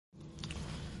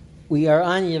We are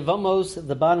on Yevamos,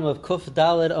 the bottom of Kuf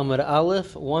Daled Amud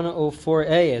Aleph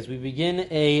 104a, as we begin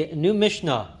a new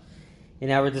Mishnah in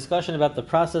our discussion about the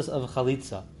process of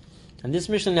Chalitza. And this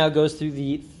Mishnah now goes through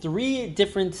the three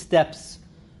different steps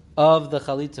of the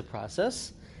Chalitza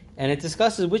process, and it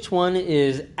discusses which one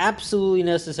is absolutely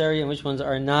necessary and which ones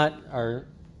are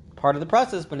part of the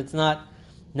process, but it's not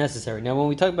necessary. Now, when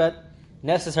we talk about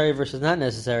necessary versus not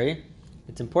necessary,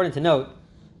 it's important to note,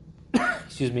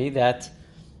 that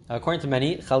according to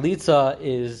many, Chalitza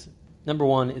is, number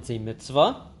one, it's a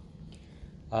mitzvah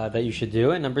that you should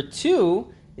do, and number two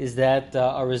is that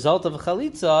a result of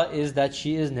Chalitza is that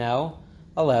she is now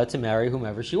allowed to marry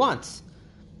whomever she wants.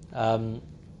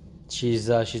 She's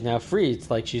now free.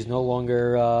 It's like she's no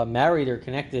longer married or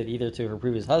connected either to her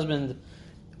previous husband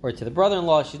or to the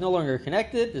brother-in-law. She's no longer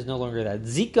connected. There's no longer that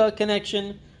Zika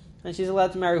connection, and she's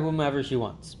allowed to marry whomever she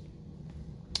wants.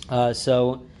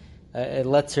 It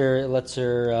lets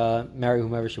her marry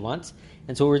whomever she wants.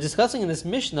 And so what we're discussing in this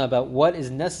Mishnah about what is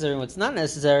necessary and what's not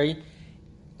necessary,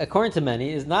 according to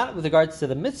many, is not with regards to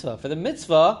the mitzvah. For the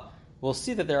mitzvah, we'll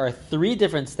see that there are three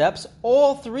different steps.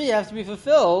 All three have to be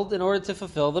fulfilled in order to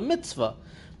fulfill the mitzvah.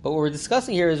 But what we're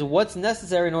discussing here is what's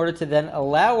necessary in order to then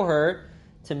allow her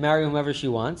to marry whomever she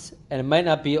wants. And it might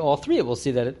not be all three. We'll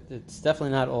see that it's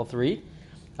definitely not all three.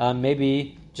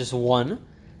 Maybe just one.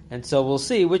 And so we'll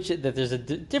see that there's a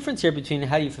difference here between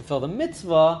how you fulfill the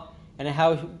mitzvah and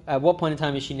at what point in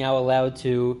time is she now allowed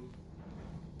to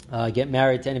get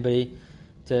married to anybody,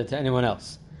 to anyone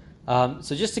else.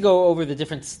 So just to go over the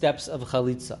different steps of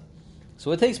Chalitza. So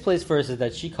what takes place first is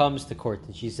that she comes to court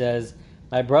and she says,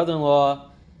 my brother-in-law,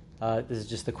 this is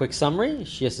just a quick summary,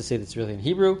 she has to say this really in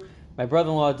Hebrew, my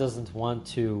brother-in-law doesn't want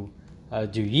to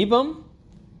do Yibam.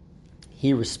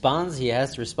 He responds, he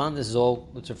has to respond. This is all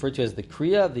what's referred to as the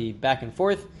Kriya, the back and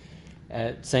forth,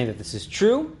 saying that this is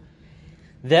true.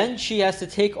 Then she has to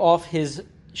take off his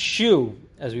shoe,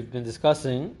 as we've been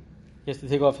discussing. He has to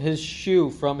take off his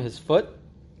shoe from his foot.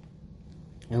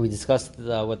 And we discussed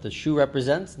what the shoe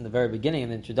represents in the very beginning, in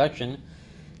the introduction.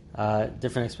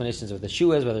 Different explanations of what the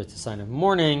shoe is, whether it's a sign of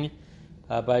mourning,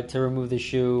 to remove the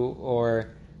shoe,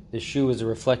 or the shoe is a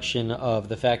reflection of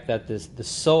the fact that the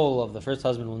soul of the first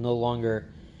husband will no longer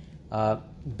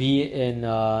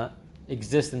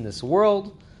exist in this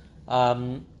world.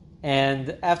 And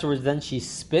afterwards, then she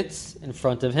spits in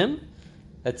front of him.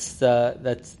 That's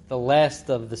the last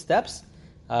of the steps.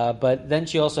 But then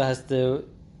she also has to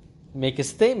make a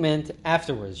statement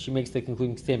afterwards. She makes the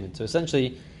concluding statement. So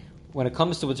essentially, when it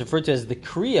comes to what's referred to as the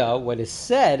Kriya, what is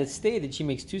said, it's stated, she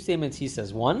makes two statements, he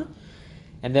says one.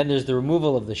 And then there's the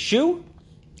removal of the shoe,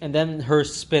 and then her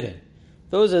spitting.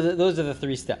 Those are the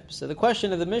three steps. So the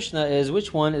question of the Mishnah is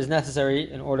which one is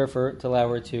necessary in order to allow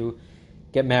her to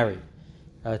get married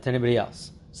to anybody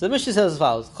else. So the Mishnah says as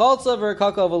follows: Chaltza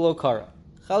v'rakaka v'lo kara,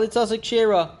 chalitza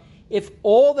kshera. If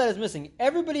all that is missing,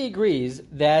 everybody agrees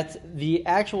that the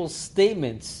actual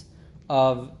statements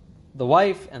of the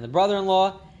wife and the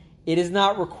brother-in-law, it is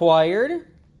not required.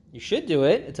 You should do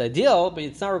it. It's ideal, but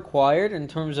it's not required in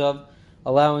terms of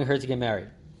allowing her to get married.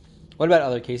 What about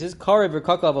other cases?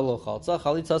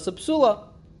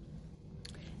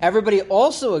 Everybody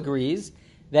also agrees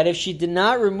that if she did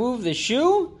not remove the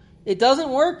shoe, it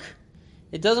doesn't work.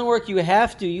 It doesn't work.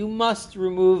 You must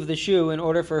remove the shoe in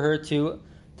order for her to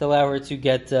allow her to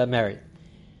get married.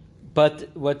 But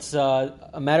what's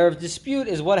a matter of dispute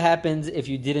is what happens if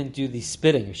you didn't do the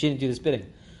spitting, if she didn't do the spitting.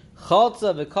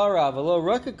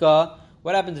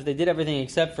 What happens if they did everything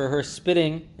except for her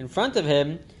spitting in front of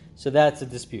him? So that's a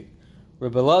dispute.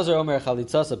 Rabbi Lazar Omer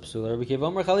Chalitzasa Psula, Rabbi Kiva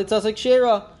Omer Chalitzasa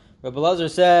Kshera. Rabbi Lazar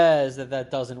says that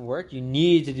doesn't work. You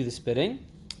need to do the spitting,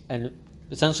 and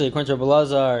essentially, according to Rabbi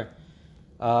Lazar,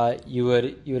 you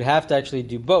would have to actually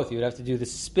do both. You would have to do the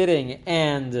spitting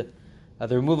and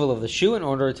the removal of the shoe in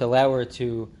order to allow her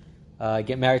to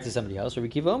get married to somebody else. Rabbi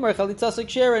Kiva Omer Chalitzasa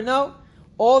Kshera. No,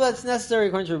 all that's necessary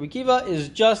according to Rabbi Kiva is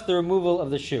just the removal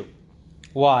of the shoe.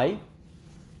 Why?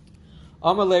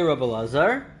 Amar le Rabbi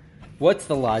Lazar. What's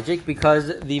the logic?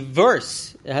 Because the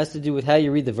verse, it has to do with how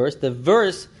you read the verse. The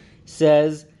verse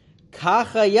says,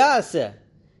 Kacha yaseh.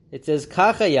 It says,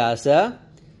 Kacha yaseh.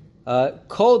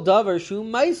 Kol davar shu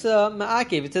maisa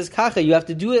ma'akev. It says, Kacha. You have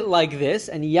to do it like this.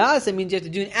 And yaseh means you have to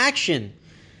do an action.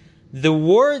 The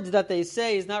word that they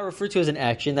say is not referred to as an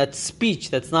action. That's speech.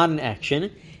 That's not an action.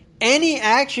 Any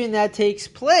action that takes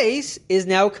place is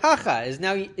now kacha,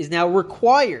 is now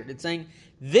required. It's saying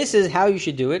this is how you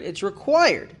should do it. It's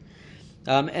required,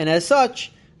 and as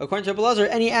such, according to Rabbi Lazar,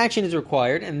 any action is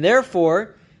required, and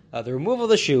therefore the removal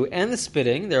of the shoe and the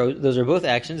spitting, those are both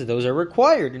actions. Those are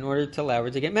required in order to allow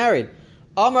her to get married.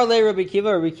 Amar le Rabbi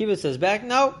Kiva. Rabbi Kiva says back,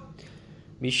 no.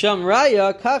 Misham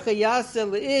Raya Kacha Yasa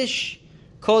Leish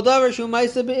Kol Davar Shu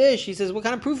Ma'isa B'ish. He says, what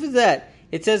kind of proof is that?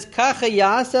 It says Kacha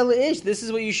Yasa Leish. This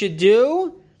is what you should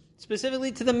do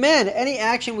specifically to the man. Any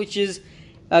action which is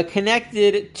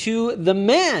connected to the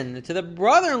man, to the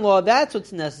brother-in-law, that's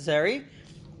what's necessary.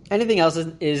 Anything else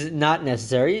is not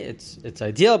necessary. It's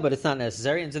ideal, but it's not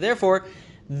necessary. And so therefore,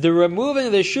 the removing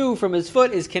of the shoe from his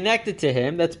foot is connected to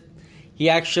him. He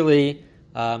actually,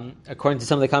 according to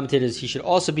some of the commentators, he should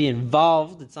also be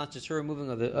involved. It's not just her removing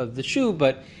of the shoe,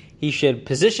 but he should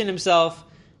position himself,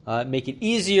 make it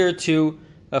easier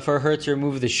for her to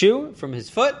remove the shoe from his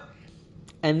foot.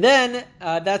 And then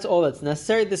that's all that's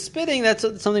necessary. The spitting, that's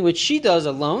something which she does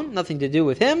alone, nothing to do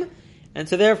with him. And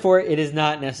so therefore, it is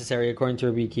not necessary according to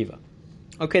Rabbi Akiva.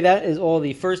 Okay, that is all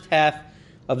the first half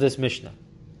of this Mishnah.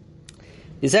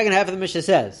 The second half of the Mishnah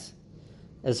says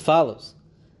as follows.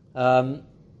 Hacheresh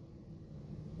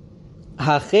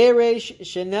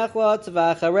shenechlat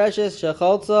v'achareshes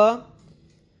shechalza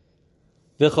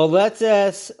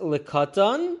v'choletzes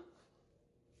lekatan,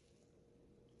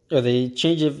 or the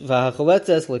change of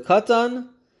v'acholetzes lekatan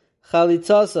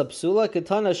chalitzas apsula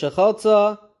katana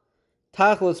shechalza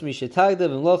tachlos mishetagda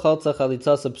v'lo chalza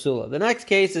chalitzas apsula. The next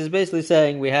case is basically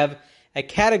saying we have a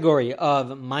category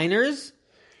of minors,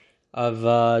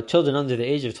 of children under the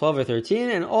age of 12 or 13,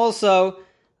 and also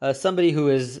somebody who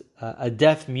is a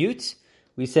deaf mute.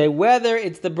 We say whether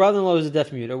it's the brother-in-law who's a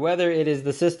deaf mute, or whether it is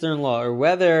the sister-in-law, or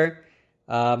whether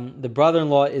the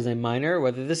brother-in-law is a minor,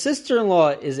 whether the sister-in-law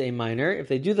is a minor. If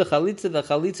they do the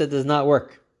chalitza does not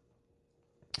work.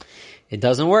 It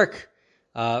doesn't work.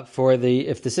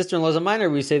 If the sister-in-law is a minor,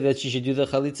 we say that she should do the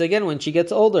chalitza again when she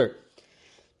gets older.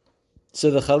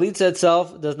 So the chalitza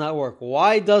itself does not work.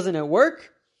 Why doesn't it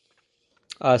work?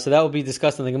 So that will be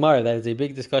discussed in the Gemara. That is a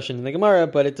big discussion in the Gemara,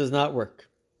 but it does not work.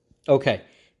 Okay,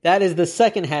 that is the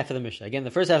second half of the Mishnah. Again, the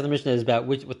first half of the Mishnah is about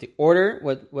what the order,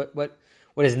 what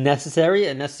is necessary,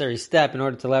 a necessary step in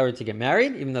order to allow her to get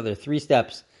married. Even though there are 3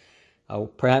 steps,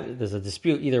 perhaps there's a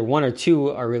dispute. Either 1 or 2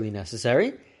 are really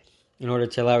necessary in order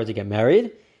to allow her to get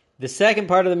married. The second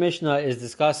part of the Mishnah is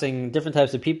discussing different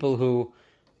types of people who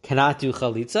cannot do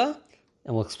chalitza,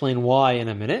 and we'll explain why in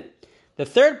a minute. The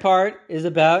third part is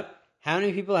about how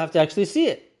many people have to actually see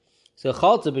it. So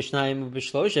chalta b'shnayim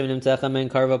b'shloshim nimtzecha men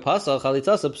karva pasal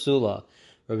chalitzas psula.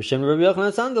 Rabbi Shimon Rabbi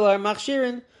Yochanan Sandalar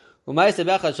machshirin u'ma'aseh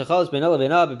bechad shechalos ben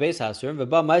elavena bebeis hasurim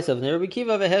v'ba ma'aseh v'nei Rabbi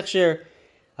Kiva v'hechshir.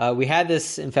 We had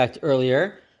this, in fact,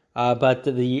 earlier, but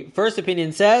the first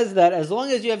opinion says that as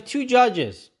long as you have 2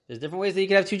 judges, there's different ways that you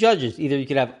can have 2 judges. Either you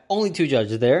could have only 2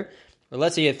 judges there, or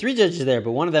let's say you have 3 judges there,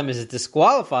 but one of them is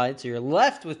disqualified, so you're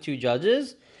left with 2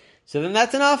 judges. So then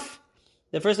that's enough.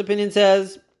 The first opinion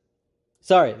says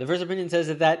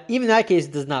that even that case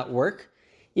does not work.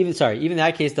 Even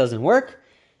that case doesn't work.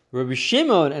 Rabbi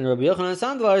Shimon and Rabbi Yochanan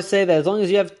Sandalar say that as long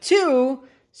as you have 2,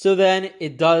 so then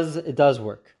it does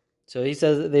work. So they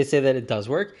say that it does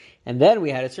work. And then we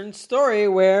had a certain story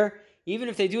where even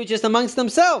if they do it just amongst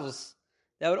themselves,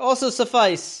 that would also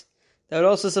suffice. That would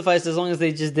also suffice as long as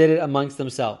they just did it amongst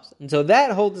themselves. And so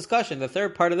that whole discussion, the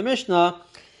third part of the Mishnah,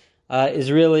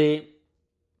 is really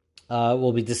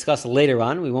will be discussed later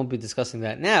on. We won't be discussing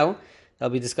that now.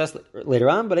 That'll be discussed later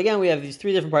on. But again, we have these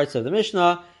 3 different parts of the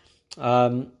Mishnah.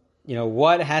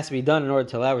 What has to be done in order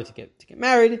to allow her to get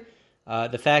married.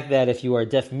 The fact that if you are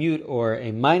deaf mute or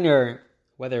a minor,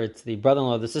 whether it's the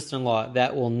brother-in-law or the sister-in-law,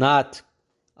 that will not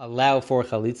allow for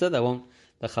chalitza.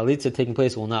 The chalitza taking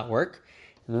place will not work.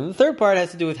 And then the third part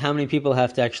has to do with how many people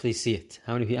have to actually see it.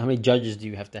 How many judges do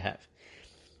you have to have?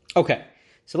 Okay.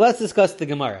 So let's discuss the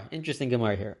Gemara. Interesting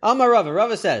Gemara here. Amar Rava.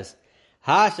 Rava says,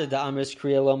 Hasha da amris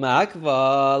kriya lo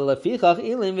ma'akva lefichach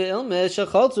ilim ve'ilmes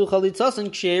shechaltzu chalitzasen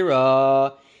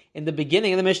kshera. In the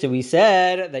beginning of the Mishnah, we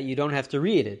said that you don't have to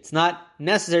read. It's not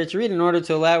necessary to read in order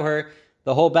to allow her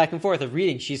the whole back and forth of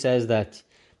reading. She says that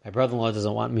my brother-in-law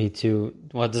doesn't want to do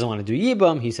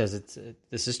yibam. He says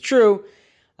this is true.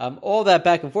 All that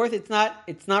back and forth. It's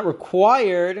not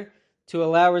required to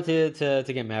allow her to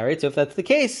get married. So if that's the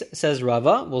case, says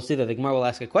Rava, we'll see that the Gemara will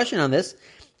ask a question on this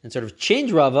and sort of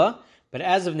change Rava. But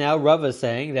as of now, Rava is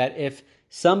saying that if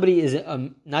somebody is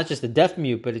not just a deaf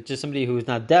mute, but it's just somebody who is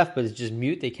not deaf, but is just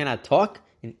mute, they cannot talk,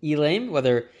 in Elaim,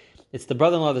 whether it's the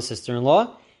brother-in-law or the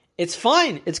sister-in-law, it's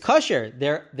fine. It's kosher.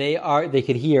 They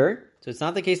could hear. So it's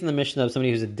not the case in the Mishnah of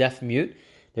somebody who's a deaf mute.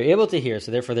 They're able to hear.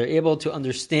 So therefore, they're able to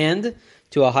understand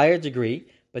to a higher degree,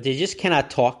 but they just cannot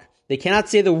talk. They cannot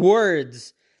say the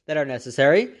words that are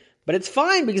necessary, but it's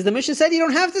fine because the Mishnah said you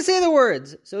don't have to say the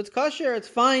words. So it's kosher, it's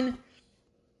fine.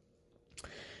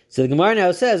 So the Gemara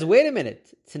now says, wait a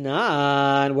minute.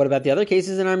 Tanan, what about the other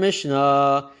cases in our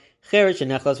Mishnah? Cheresh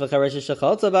shenechlas v'cheresh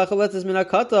shechalta b'achaletzes min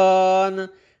hakatan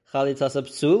chalitza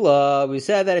psula. We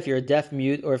said that if you're a deaf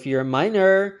mute or if you're a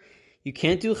minor, you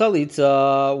can't do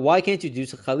chalitza. Why can't you do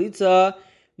chalitza?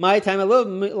 My time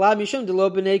la mishum de lo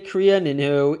b'nei kriya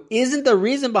ninu. Isn't the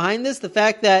reason behind this the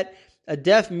fact that a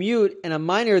deaf mute and a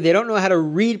minor, they don't know how to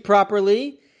read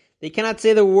properly? They cannot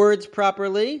say the words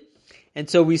properly. And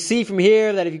so we see from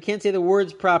here that if you can't say the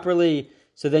words properly,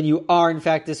 so then you are in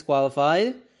fact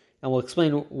disqualified. And we'll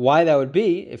explain why that would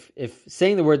be. If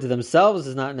saying the words themselves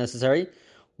is not necessary,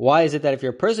 why is it that if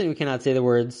you're a person who cannot say the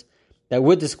words, that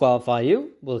would disqualify you?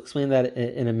 We'll explain that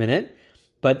in a minute.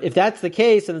 But if that's the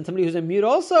case, and then somebody who's a mute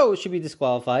also should be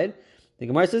disqualified, the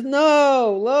Gemara says,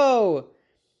 no, lo.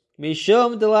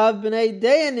 Mishum delav b'nei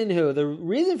deyaninhu. The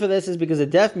reason for this is because a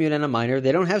deaf mute and a minor,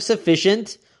 they don't have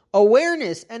sufficient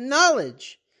awareness and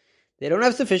knowledge. They don't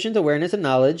have sufficient awareness and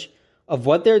knowledge of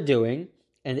what they're doing,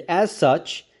 and as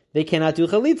such, they cannot do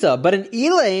chalitza. But an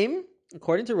elaim,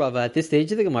 according to Rava, at this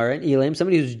stage of the Gemara, an elaim,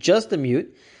 somebody who's just a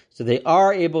mute, so they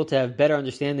are able to have better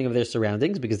understanding of their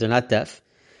surroundings because they're not deaf,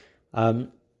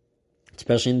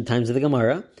 especially in the times of the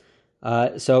Gemara.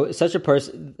 So such a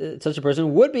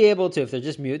person would be able to, if they're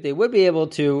just mute, they would be able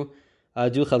to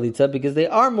do chalitza because they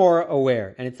are more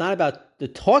aware. And it's not about the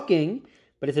talking,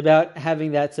 but it's about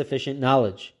having that sufficient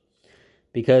knowledge.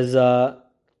 Because,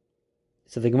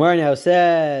 so the Gemara now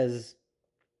says,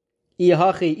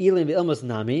 Iyahachi ilim v'ilmos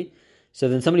nami. So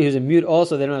then somebody who's a mute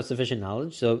also, they don't have sufficient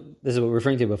knowledge. So this is what we're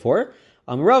referring to before.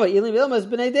 Rava ilim v'ilmos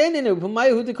b'nei de'ninu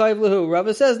p'mayu dekayv lahu.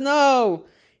 Rava says, no,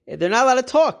 they're not allowed to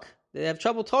talk. They have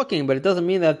trouble talking, but it doesn't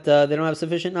mean that they don't have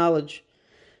sufficient knowledge.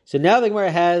 So now the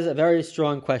Gemara has a very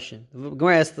strong question. The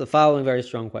Gemara asks the following very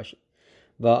strong question.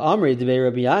 Amri debei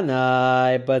Rabbi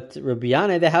Yanai, but Rabbi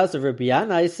Yanai, the house of Rabbi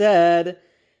Yanai, said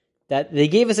that they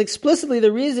gave us explicitly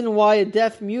the reason why a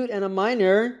deaf, mute, and a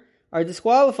minor are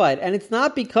disqualified. And it's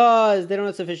not because they don't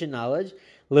have sufficient knowledge.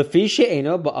 Lefi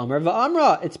she'eno ba'amar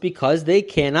va'amra. It's because they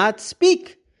cannot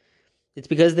speak. It's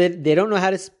because they don't know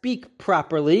how to speak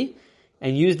properly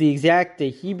and use the exact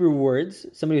Hebrew words,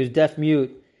 somebody who's deaf,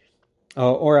 mute,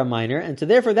 or a minor. And so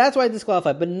therefore, that's why it's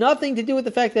disqualified. But nothing to do with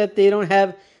the fact that they don't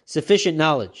have sufficient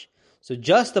knowledge. So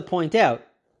just to point out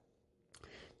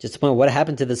what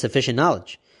happened to the sufficient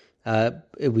knowledge.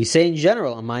 We say in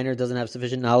general, a minor doesn't have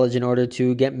sufficient knowledge in order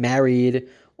to get married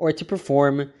or to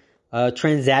perform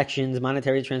transactions,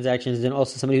 monetary transactions, and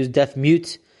also somebody who's deaf,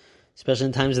 mute, especially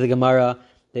in times of the Gemara,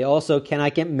 they also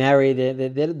cannot get married. They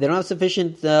don't have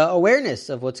sufficient awareness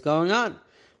of what's going on.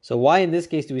 So why in this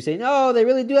case do we say, no, they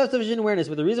really do have sufficient awareness,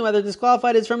 but the reason why they're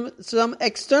disqualified is from some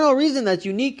external reason that's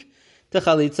unique to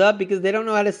chalitza, because they don't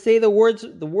know how to say the words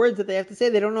that they have to say,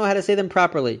 they don't know how to say them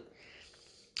properly.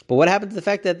 But what happened to the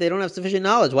fact that they don't have sufficient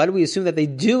knowledge? Why do we assume that they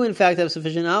do in fact have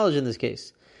sufficient knowledge in this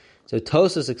case? So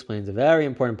Tosfos explains a very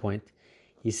important point.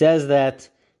 He says that,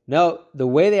 no, the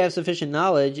way they have sufficient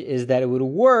knowledge is that it would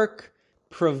work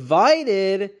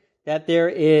provided that there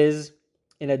is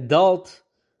an adult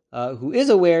who is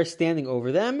aware standing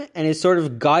over them and is sort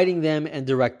of guiding them and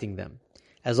directing them.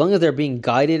 As long as they're being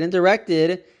guided and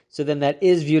directed, so then that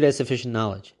is viewed as sufficient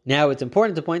knowledge. Now it's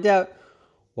important to point out,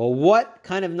 well, what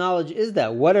kind of knowledge is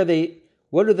that? What do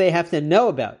they have to know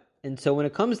about? And so when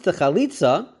it comes to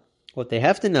chalitza, what they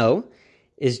have to know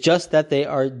is just that they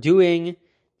are doing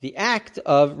the act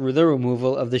of the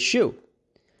removal of the shoe.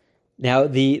 Now,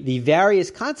 the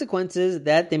various consequences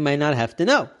that they might not have to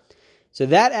know. So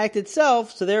that act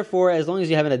itself, so therefore, as long as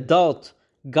you have an adult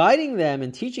guiding them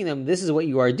and teaching them this is what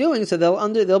you are doing, so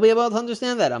they'll be able to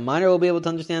understand that. A minor will be able to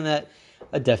understand that.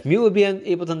 A deaf mute will be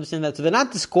able to understand that. So they're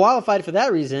not disqualified for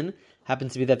that reason.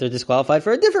 Happens to be that they're disqualified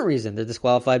for a different reason. They're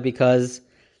disqualified because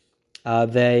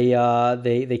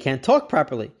they can't talk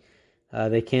properly.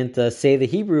 They can't say the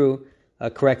Hebrew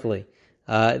correctly.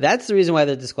 That's the reason why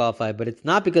they're disqualified, but it's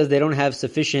not because they don't have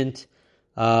sufficient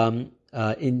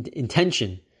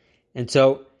intention. And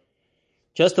so,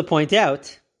 just to point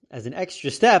out, as an extra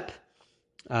step,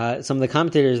 some of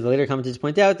the later commentators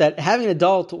point out that having an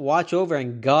adult watch over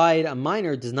and guide a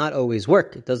minor does not always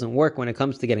work. It doesn't work when it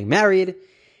comes to getting married.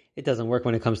 It doesn't work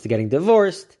when it comes to getting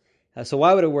divorced. So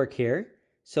why would it work here?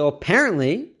 So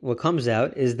apparently, what comes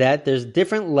out is that there's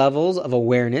different levels of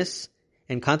awareness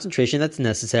and concentration that's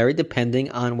necessary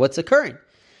depending on what's occurring.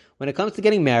 When it comes to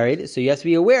getting married, so you have to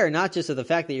be aware not just of the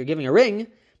fact that you're giving a ring,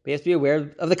 but you have to be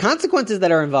aware of the consequences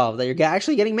that are involved, that you're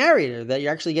actually getting married or that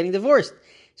you're actually getting divorced.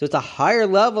 So it's a higher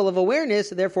level of awareness,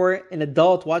 therefore an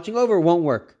adult watching over won't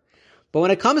work. But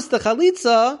when it comes to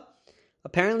chalitza,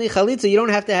 apparently chalitza, you don't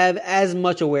have to have as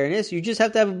much awareness. You just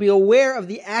have to be aware of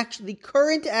the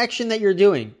current action that you're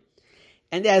doing.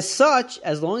 And as such,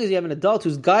 as long as you have an adult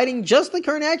who's guiding just the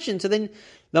current action, so then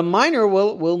the minor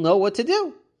will know what to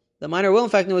do. The minor will in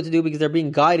fact know what to do because they're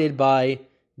being guided by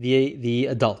the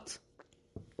adult.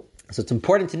 So it's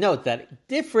important to note that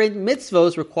different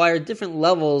mitzvos require different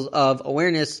levels of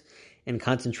awareness and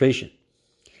concentration.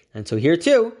 And so here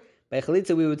too, by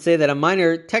chalitza, we would say that a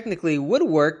minor technically would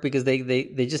work because they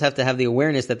just have to have the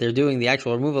awareness that they're doing the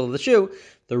actual removal of the shoe.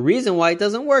 The reason why it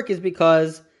doesn't work is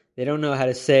because they don't know how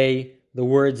to say the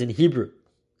words in Hebrew.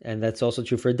 And that's also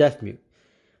true for a deaf mute.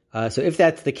 So if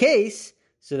that's the case,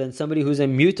 so then somebody who's a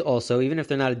mute also, even if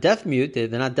they're not a deaf mute, they're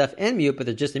not deaf and mute, but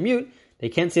they're just a mute, they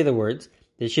can't say the words,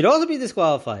 they should also be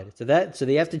disqualified. So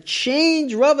they have to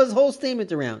change Rava's whole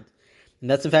statement around. And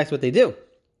that's in fact what they do.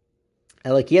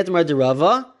 Elakiyat de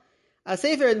Rava,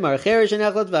 Asefer Edmar, Cherish and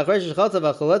Echlot, Vachresh, Chalta,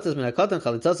 Vacholotas, Menakot, and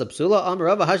Chalitzas, Psula, Am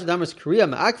Rava, Hashadamas, Korea,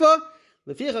 Ma'akva,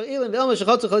 Leficha, Ilim, Velma,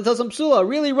 Shachalta, Chalitzas, Psula.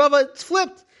 Really, Rava, it's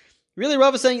flipped. Really,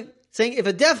 Rava saying if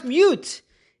a deaf mute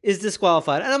is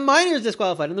disqualified and a minor is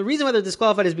disqualified, and the reason why they're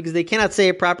disqualified is because they cannot say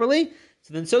it properly,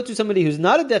 so then so too somebody who's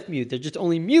not a deaf mute, they're just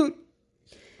only mute,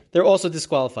 they're also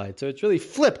disqualified. So it's really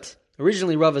flipped.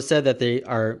 Originally, Rava said that they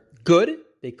are good,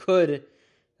 they could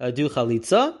do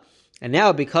chalitza, and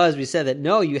now because we said that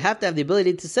no, you have to have the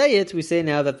ability to say it, we say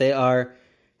now that they are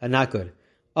not good.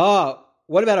 What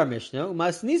about our Mishnah?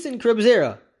 Masnisin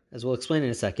kribzera, as we'll explain in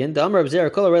a second.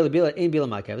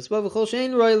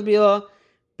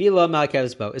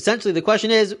 Essentially, the question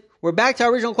is, we're back to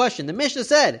our original question. The Mishnah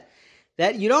said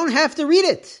that you don't have to read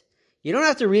it. You don't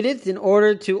have to read it in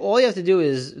order to, all you have to do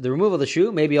is the removal of the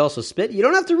shoe, maybe also spit. You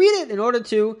don't have to read it in order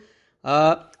to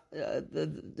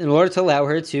allow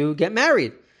her to get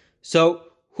married. So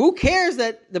who cares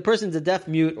that the person's a deaf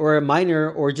mute or a minor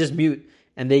or just mute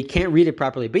and they can't read it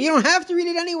properly? But you don't have to read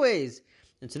it anyways.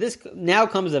 And so this now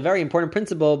comes a very important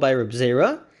principle by Reb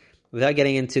Zera, without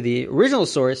getting into the original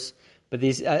source, but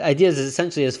these ideas is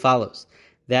essentially as follows.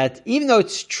 That even though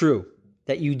it's true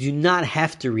that you do not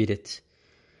have to read it,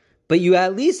 but you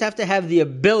at least have to have the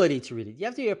ability to read it. You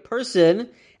have to be a person,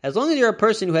 as long as you're a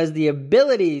person who has the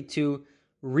ability to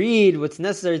read what's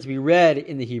necessary to be read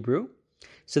in the Hebrew,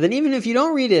 so then even if you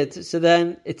don't read it, so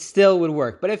then it still would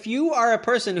work. But if you are a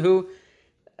person who,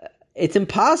 it's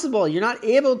impossible, you're not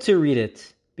able to read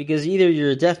it, because either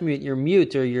you're a deaf mute, you're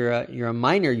mute, or you're a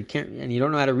minor, you can't, and you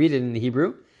don't know how to read it in the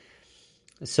Hebrew.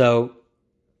 So,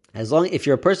 if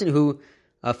you're a person who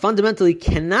fundamentally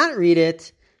cannot read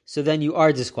it, so then you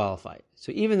are disqualified.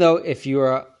 So even though if you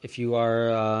are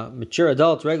a mature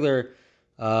adult, regular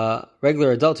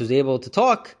adult who's able to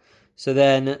talk, so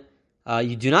then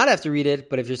you do not have to read it.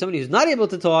 But if you're somebody who's not able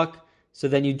to talk, so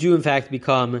then you do in fact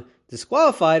become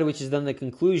disqualified, which is then the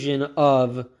conclusion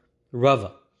of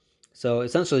Rava. So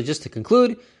essentially, just to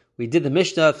conclude, we did the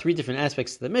Mishnah, 3 different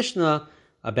aspects of the Mishnah,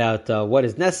 about what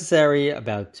is necessary,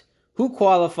 about who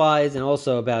qualifies, and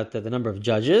also about the number of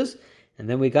judges. And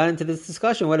then we got into this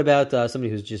discussion, what about somebody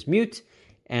who's just mute?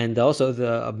 And also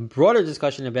a broader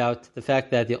discussion about the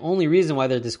fact that the only reason why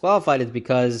they're disqualified is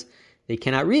because they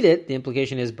cannot read it. The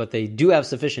implication is, but they do have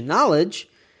sufficient knowledge.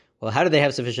 Well, how do they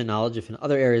have sufficient knowledge if in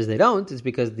other areas they don't? It's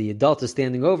because the adult is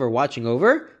standing over, watching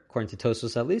over, according to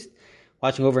Tosfos at least,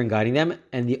 watching over and guiding them.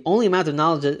 And the only amount of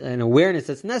knowledge and awareness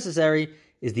that's necessary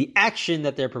is the action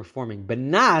that they're performing, but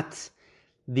not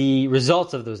the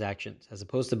results of those actions. As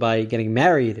opposed to by getting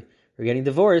married or getting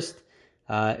divorced,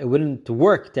 it wouldn't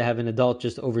work to have an adult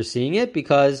just overseeing it,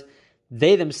 because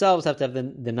they themselves have to have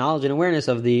the knowledge and awareness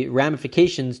of the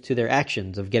ramifications to their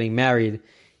actions of getting married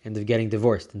and of getting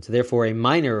divorced. And so therefore a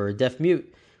minor or a deaf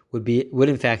mute would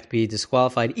in fact be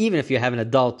disqualified, even if you have an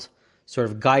adult sort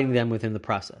of guiding them within the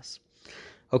process.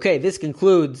 Okay, this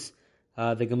concludes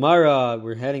the Gemara.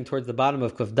 We're heading towards the bottom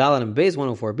of Kuf Dalet and Beis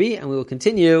 104b, and we will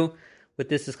continue with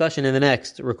this discussion in the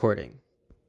next recording.